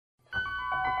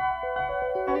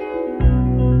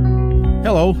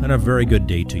Hello, and a very good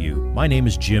day to you. My name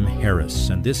is Jim Harris,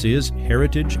 and this is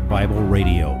Heritage Bible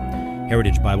Radio.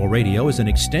 Heritage Bible Radio is an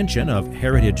extension of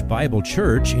Heritage Bible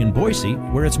Church in Boise,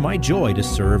 where it's my joy to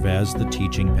serve as the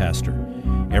teaching pastor.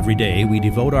 Every day, we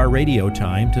devote our radio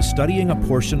time to studying a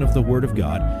portion of the Word of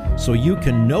God so you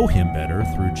can know Him better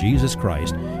through Jesus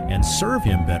Christ and serve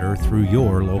Him better through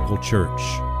your local church.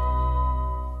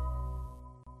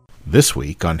 This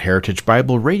week on Heritage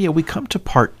Bible Radio, we come to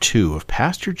part 2 of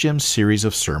Pastor Jim's series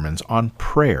of sermons on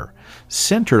prayer,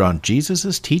 centered on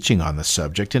Jesus' teaching on the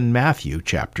subject in Matthew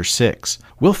chapter 6.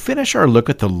 We'll finish our look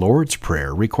at the Lord's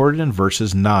Prayer recorded in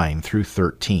verses 9 through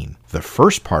 13. The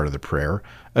first part of the prayer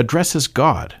addresses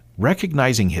God,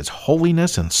 recognizing His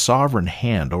holiness and sovereign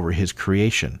hand over His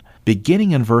creation.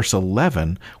 Beginning in verse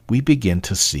 11, we begin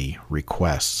to see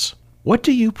requests. What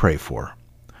do you pray for?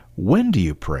 When do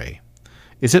you pray?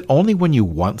 Is it only when you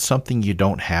want something you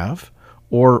don't have?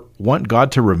 Or want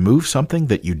God to remove something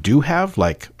that you do have,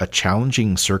 like a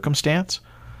challenging circumstance?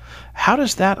 How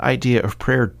does that idea of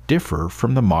prayer differ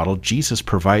from the model Jesus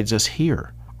provides us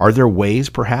here? Are there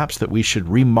ways, perhaps, that we should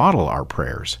remodel our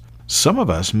prayers? Some of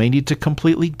us may need to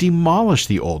completely demolish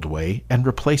the old way and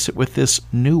replace it with this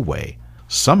new way.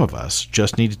 Some of us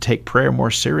just need to take prayer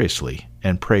more seriously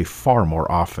and pray far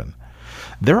more often.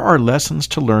 There are lessons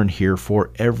to learn here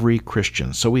for every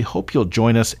Christian, so we hope you'll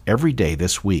join us every day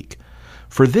this week.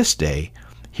 For this day,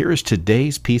 here is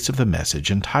today's piece of the message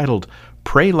entitled,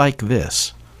 Pray Like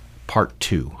This, Part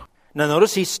 2. Now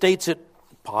notice he states it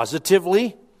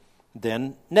positively,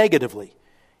 then negatively.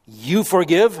 You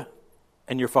forgive,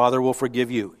 and your Father will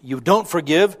forgive you. You don't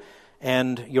forgive,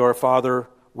 and your Father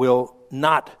will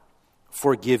not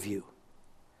forgive you.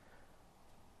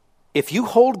 If you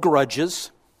hold grudges,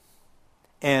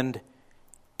 and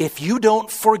if you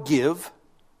don't forgive,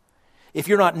 if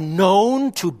you're not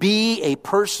known to be a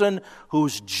person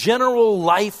whose general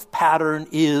life pattern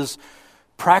is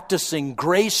practicing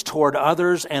grace toward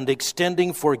others and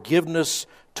extending forgiveness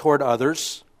toward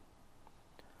others,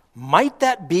 might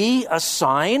that be a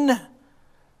sign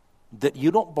that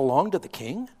you don't belong to the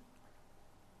King?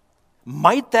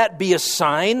 Might that be a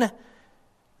sign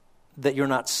that you're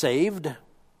not saved?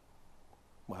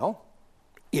 Well,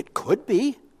 it could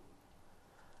be.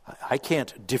 I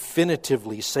can't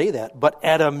definitively say that, but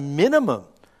at a minimum,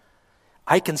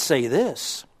 I can say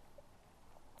this.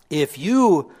 If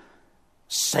you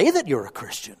say that you're a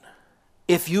Christian,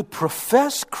 if you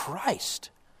profess Christ,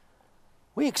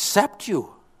 we accept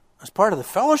you as part of the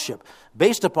fellowship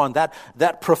based upon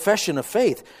that profession of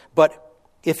faith. But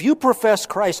if you profess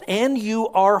Christ and you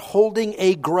are holding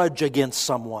a grudge against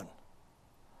someone,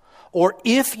 or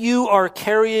if you are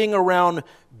carrying around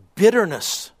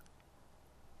bitterness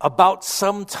about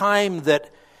some time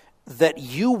that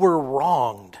you were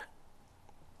wronged,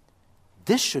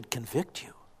 this should convict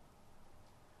you.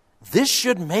 This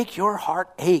should make your heart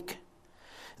ache.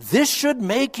 This should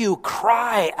make you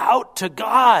cry out to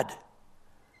God,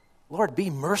 Lord, be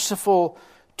merciful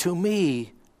to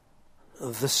me,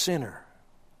 the sinner.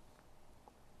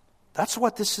 That's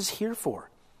what this is here for.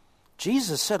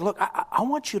 Jesus said, look, I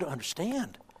want you to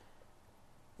understand.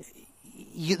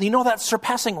 You know that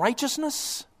surpassing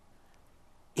righteousness?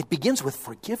 It begins with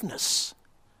forgiveness.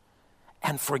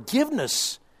 And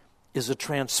forgiveness is a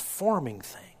transforming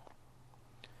thing.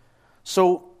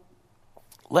 So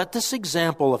let this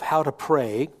example of how to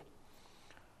pray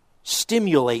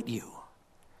stimulate you.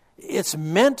 It's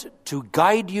meant to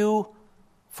guide you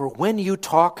for when you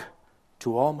talk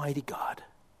to Almighty God.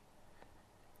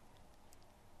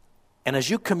 And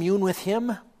as you commune with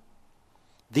Him,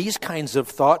 these kinds of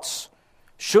thoughts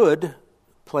should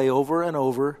play over and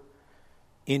over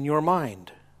in your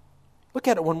mind. Look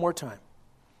at it one more time.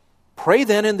 Pray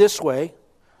then in this way,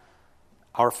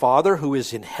 Our Father who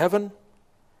is in heaven,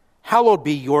 hallowed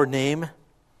be your name.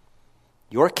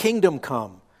 Your kingdom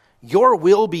come. Your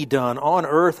will be done on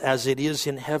earth as it is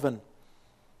in heaven.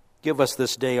 Give us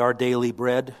this day our daily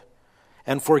bread,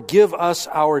 and forgive us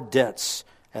our debts,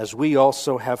 as we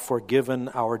also have forgiven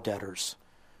our debtors.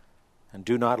 And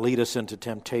do not lead us into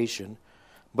temptation,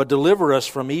 but deliver us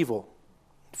from evil.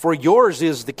 For yours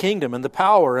is the kingdom and the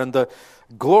power and the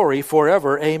glory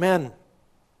forever. Amen.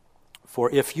 For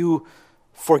if you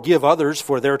forgive others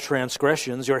for their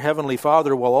transgressions, your heavenly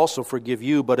Father will also forgive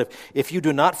you. But if you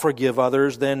do not forgive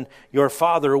others, then your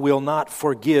Father will not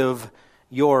forgive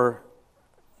your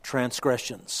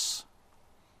transgressions.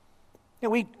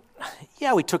 We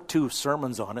took 2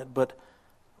 sermons on it, but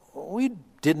we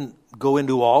didn't go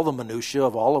into all the minutia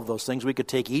of all of those things. We could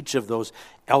take each of those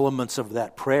elements of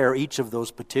that prayer, each of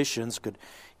those petitions could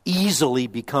easily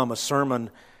become a sermon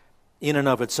in and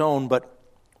of its own. But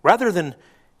rather than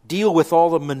deal with all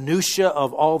the minutia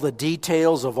of all the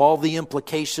details, of all the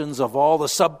implications, of all the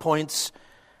subpoints.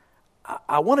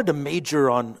 I wanted to major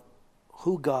on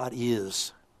who God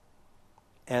is,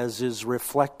 as is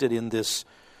reflected in this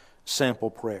sample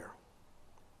prayer.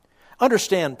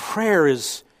 Understand, prayer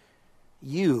is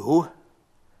you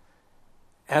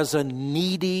as a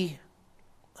needy,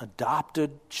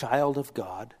 adopted child of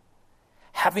God,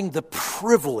 having the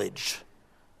privilege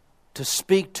to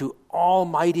speak to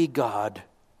Almighty God,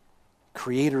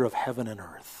 Creator of heaven and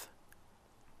earth.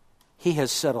 He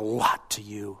has said a lot to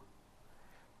you.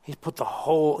 He put it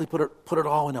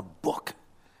all in a book.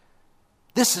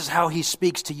 This is how He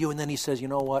speaks to you, and then He says, you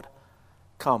know what?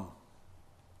 Come.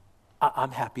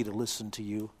 I'm happy to listen to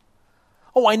you.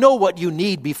 Oh, I know what you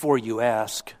need before you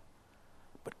ask,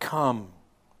 but come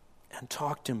and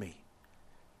talk to me.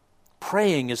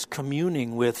 Praying is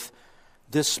communing with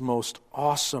this most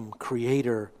awesome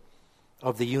Creator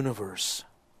of the universe.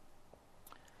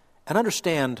 And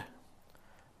understand,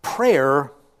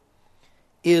 prayer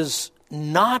is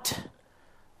not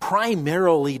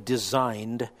primarily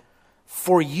designed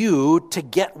for you to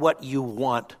get what you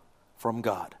want from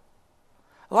God.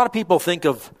 A lot of people think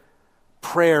of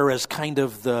prayer as kind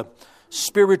of the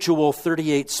spiritual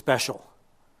 38 special.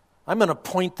 I'm going to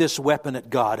point this weapon at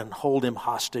God and hold Him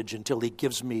hostage until He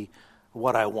gives me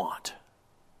what I want.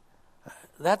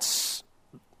 That's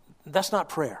not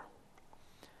prayer.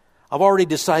 I've already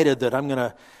decided that I'm going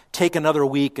to take another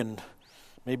week, and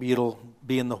maybe it'll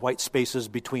be in the white spaces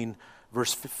between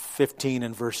verse 15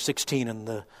 and verse 16 in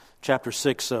the chapter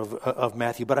 6 of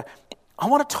Matthew. But I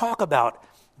want to talk about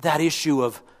that issue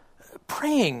of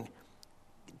praying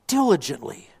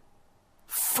diligently,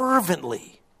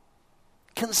 fervently,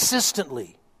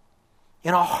 consistently,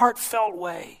 in a heartfelt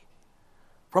way,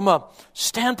 from a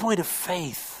standpoint of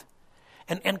faith,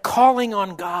 and calling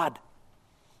on God.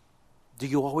 Do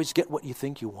you always get what you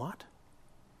think you want?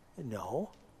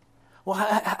 No. Well,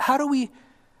 how do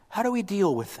we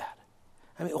deal with that?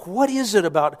 I mean, what is it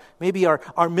about maybe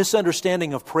our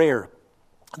misunderstanding of prayer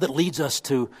that leads us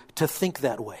to think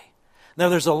that way? Now,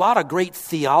 there's a lot of great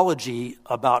theology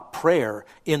about prayer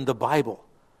in the Bible,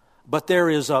 but there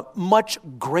is a much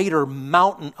greater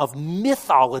mountain of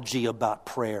mythology about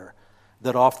prayer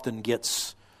that often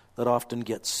gets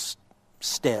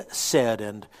said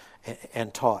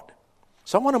and taught.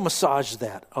 So I want to massage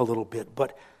that a little bit,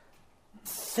 but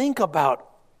think about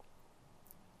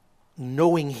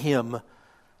knowing Him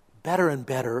better and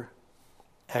better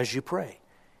as you pray.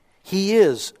 He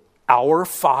is our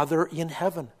Father in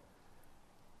heaven.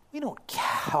 We don't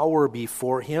cower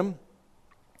before Him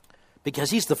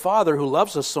because He's the Father who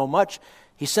loves us so much.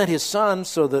 He sent His Son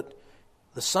so that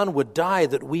the Son would die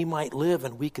that we might live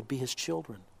and we could be His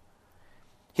children.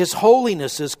 His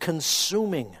holiness is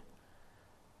consuming.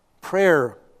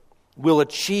 Prayer will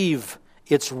achieve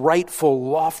its rightful,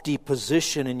 lofty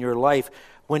position in your life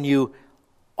when you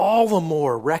all the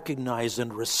more recognize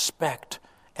and respect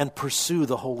and pursue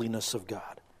the holiness of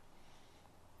God.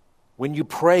 When you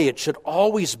pray, it should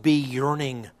always be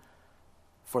yearning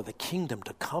for the kingdom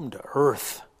to come to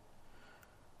earth.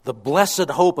 The blessed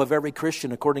hope of every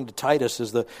Christian, according to Titus,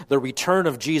 is the return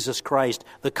of Jesus Christ,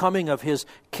 the coming of His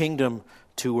kingdom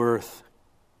to earth.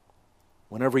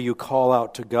 Whenever you call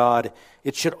out to God,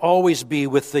 it should always be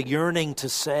with the yearning to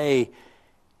say,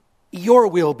 your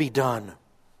will be done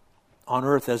on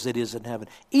earth as it is in heaven.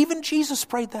 Even Jesus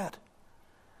prayed that.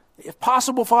 If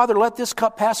possible, Father, let this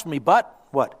cup pass from me, but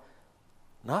what?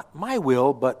 Not my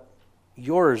will, but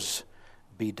yours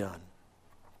be done.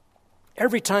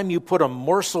 Every time you put a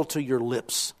morsel to your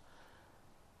lips,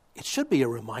 it should be a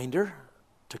reminder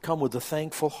to come with a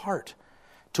thankful heart,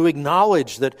 to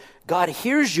acknowledge that God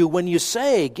hears you when you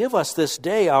say, give us this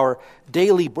day our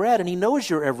daily bread, and He knows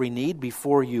your every need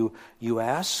before you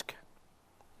ask.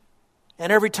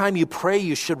 And every time you pray,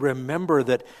 you should remember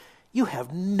that you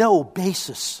have no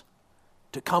basis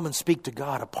to come and speak to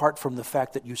God apart from the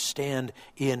fact that you stand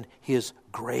in His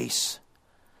grace,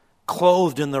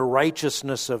 clothed in the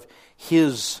righteousness of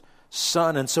His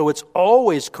Son. And so it's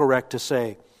always correct to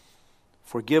say,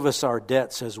 forgive us our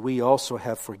debts as we also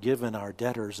have forgiven our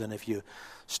debtors. And if you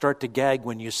start to gag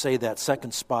when you say that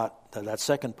second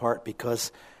part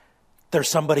because there's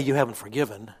somebody you haven't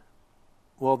forgiven,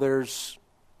 well, there's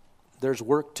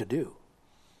work to do.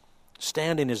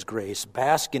 Stand in His grace,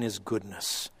 bask in His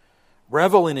goodness,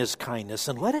 revel in His kindness,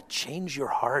 and let it change your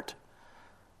heart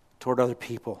toward other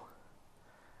people.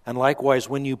 And likewise,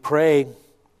 when you pray,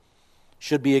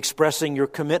 should be expressing your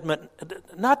commitment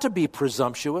not to be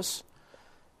presumptuous,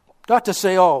 not to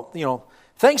say,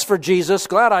 thanks for Jesus,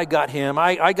 glad I got Him,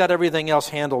 I got everything else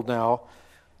handled now.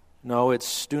 No,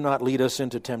 it's do not lead us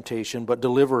into temptation, but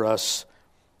deliver us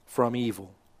from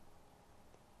evil.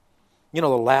 You know,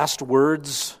 the last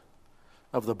words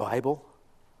of the Bible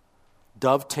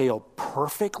dovetail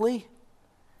perfectly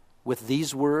with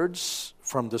these words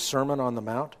from the Sermon on the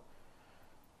Mount.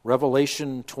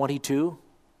 Revelation 22,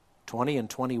 20 and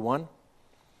 21.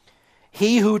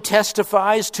 He who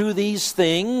testifies to these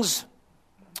things,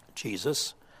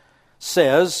 Jesus,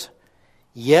 says,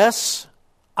 yes,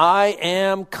 I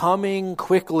am coming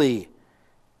quickly.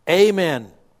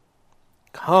 Amen.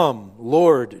 Come,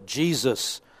 Lord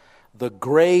Jesus. The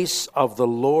grace of the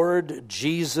Lord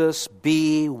Jesus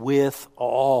be with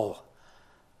all.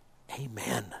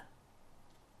 Amen.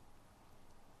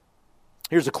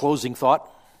 Here's a closing thought.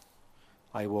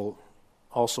 I will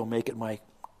also make it my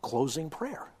closing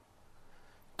prayer.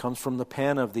 It comes from the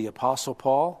pen of the Apostle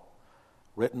Paul,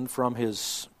 written from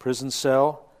his prison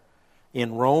cell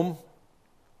in Rome.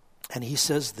 And he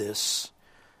says this,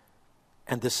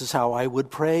 and this is how I would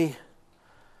pray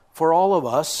for all of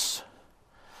us,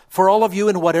 for all of you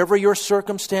in whatever your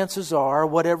circumstances are,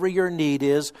 whatever your need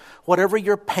is, whatever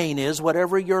your pain is,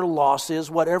 whatever your loss is,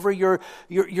 whatever your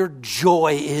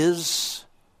joy is,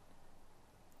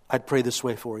 I'd pray this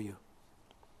way for you.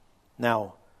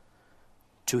 Now,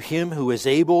 to him who is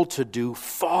able to do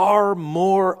far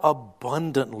more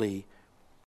abundantly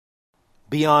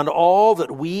beyond all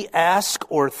that we ask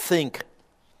or think,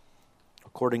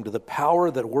 according to the power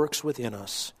that works within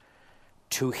us,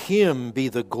 to him be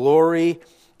the glory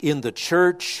in the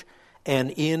church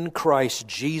and in Christ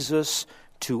Jesus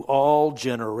to all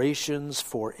generations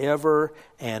forever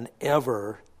and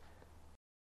ever.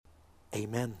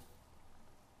 Amen.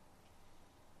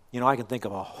 You know, I can think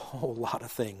of a whole lot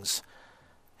of things.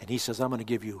 And he says, I'm going to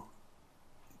give you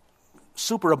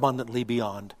super abundantly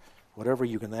beyond whatever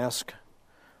you can ask,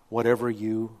 whatever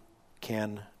you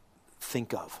can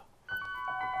think of.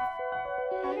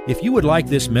 If you would like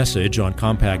this message on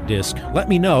compact disc, let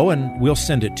me know and we'll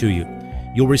send it to you.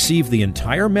 You'll receive the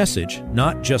entire message,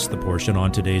 not just the portion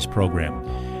on today's program.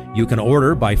 You can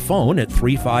order by phone at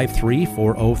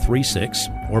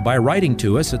 353-4036 or by writing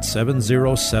to us at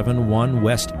 7071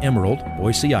 West Emerald,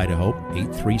 Boise, Idaho,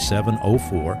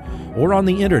 83704, or on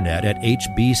the internet at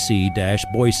hbc-boise.org.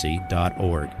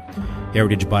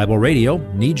 Heritage Bible Radio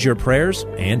needs your prayers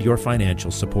and your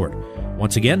financial support.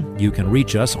 Once again, you can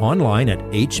reach us online at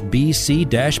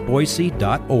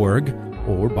hbc-boise.org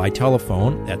or by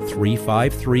telephone at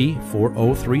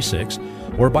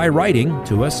 353-4036 or by writing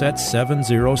to us at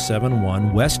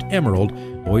 7071 West Emerald,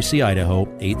 Boise, Idaho,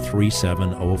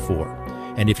 83704.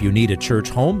 And if you need a church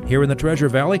home here in the Treasure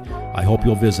Valley, I hope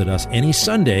you'll visit us any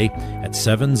Sunday at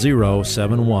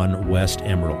 7071 West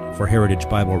Emerald. For Heritage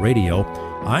Bible Radio,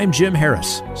 I'm Jim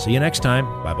Harris. See you next time.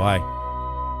 Bye-bye.